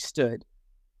and we stood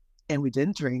and we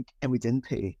didn't drink and we didn't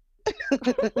pee.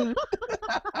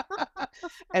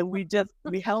 And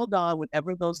we held on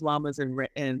whenever those llamas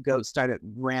and goats started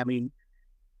ramming.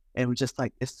 And we're just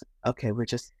like, it's okay. We're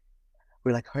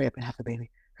like, hurry up and have the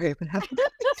baby. Hurry up and have the baby.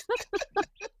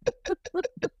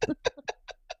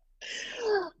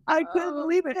 I couldn't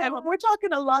believe it. And we're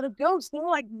talking a lot of goats. There were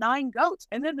like 9 goats.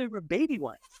 And then there were baby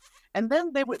ones. And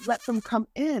then they would let them come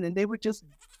in and they would just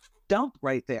dump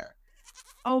right there.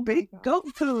 Oh,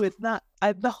 goat poo is not,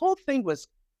 the whole thing was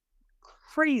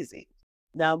crazy.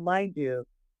 Now, mind you,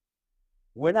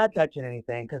 we're not touching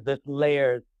anything because there's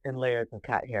layers and layers of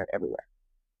cat hair everywhere.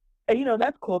 And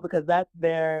that's cool because that's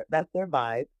their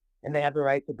vibe, and they have the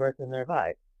right to birth in their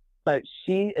vibe. But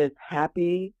she is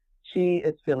happy. She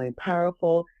is feeling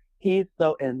powerful. He's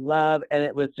so in love, and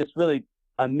it was just really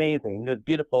amazing. It was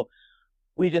beautiful.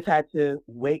 We just had to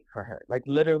wait for her. Like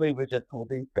literally, we're just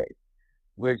holding space.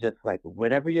 We're just like,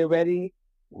 whenever you're ready,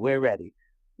 we're ready.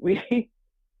 We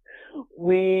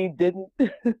we didn't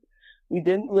we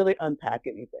didn't really unpack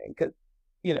anything because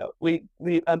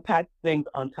we unpacked things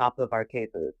on top of our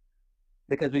cases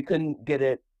because we couldn't get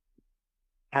it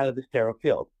out of the sterile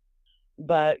field.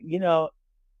 But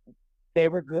they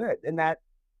were good, and that's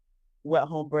what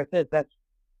home birth is.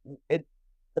 It's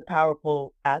the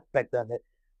powerful aspect of it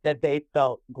that they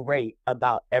felt great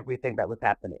about everything that was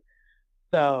happening.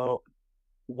 So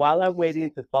while I'm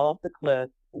waiting to fall off the cliff,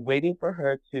 waiting for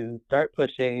her to start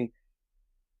pushing,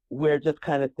 we're just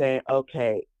kind of saying,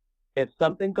 okay, if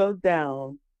something goes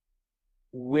down,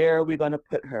 where are we going to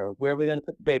put her? Where are we going to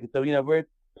put the baby? So, we're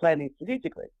planning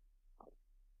strategically.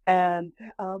 And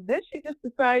then she just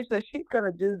decides that she's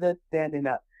going to do this standing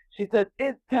up. She says,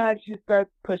 it's time. She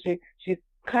starts pushing. She's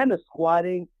kind of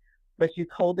squatting, but she's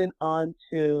holding on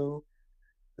to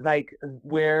like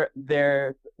where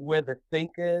the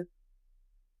sink is.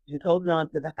 She's holding on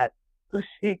to that so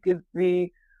she can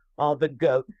see all the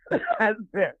goats as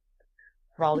they're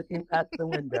frolicking past the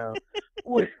window.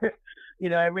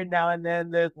 Every now and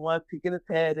then there's one peeking his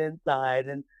head inside,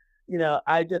 and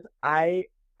I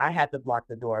had to block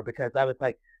the door because I was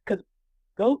like, because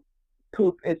goat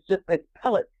poop is just like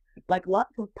pellets, like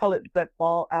lots of pellets that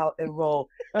fall out and roll.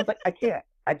 I was like, I can't.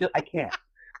 I can't.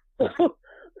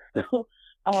 So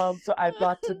I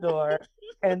blocked the door,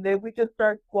 and then we just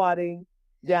start squatting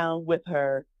down with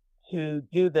her to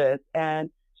do this. And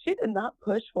she did not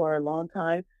push for a long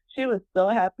time. She was so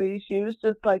happy. She was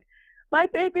just like, my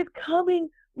baby's coming.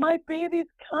 My baby's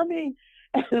coming.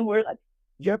 And we're like,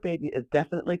 your baby is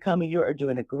definitely coming. You are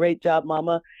doing a great job,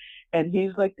 Mama. And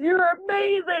he's like, you're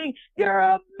amazing. You're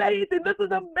amazing. This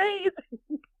is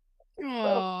amazing.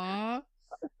 Aww.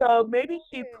 So maybe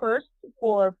she pushed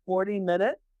for 40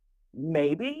 minutes,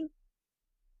 maybe.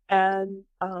 And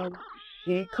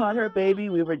she caught her baby.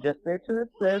 We were just there to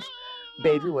assist.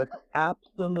 Baby was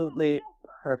absolutely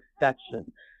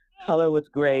perfection. Color was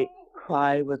great.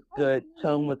 Cry was good.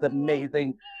 Tone was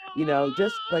amazing.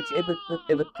 Just like it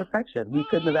was perfection. We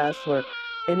couldn't have asked for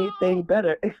anything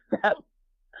better except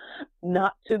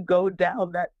not to go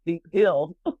down that steep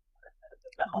hill.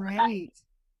 Right.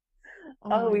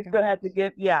 We still had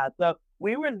to so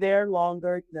we were there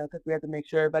longer, because we had to make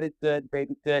sure everybody's good,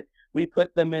 baby's good. We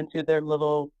put them into their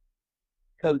little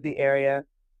cozy area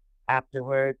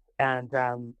afterwards, and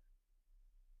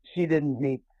she didn't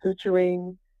need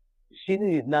suturing. She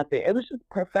needed nothing. It was just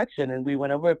perfection. And we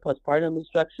went over postpartum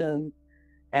instructions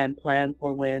and planned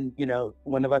for when,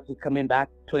 one of us was coming back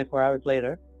 24 hours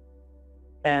later,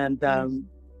 and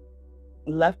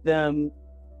left them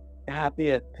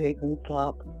happy as pigs in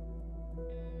slop.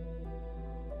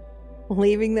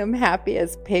 Leaving them happy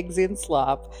as pigs in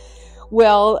slop.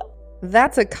 Well,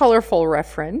 that's a colorful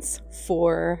reference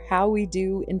for how we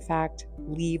do, in fact,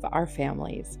 leave our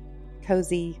families.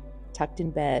 Cozy, tucked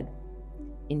in bed,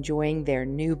 enjoying their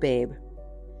new babe.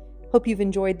 Hope you've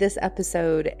enjoyed this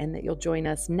episode and that you'll join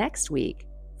us next week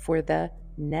for the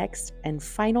next and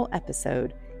final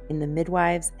episode in the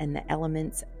Midwives and the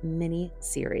Elements mini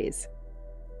series.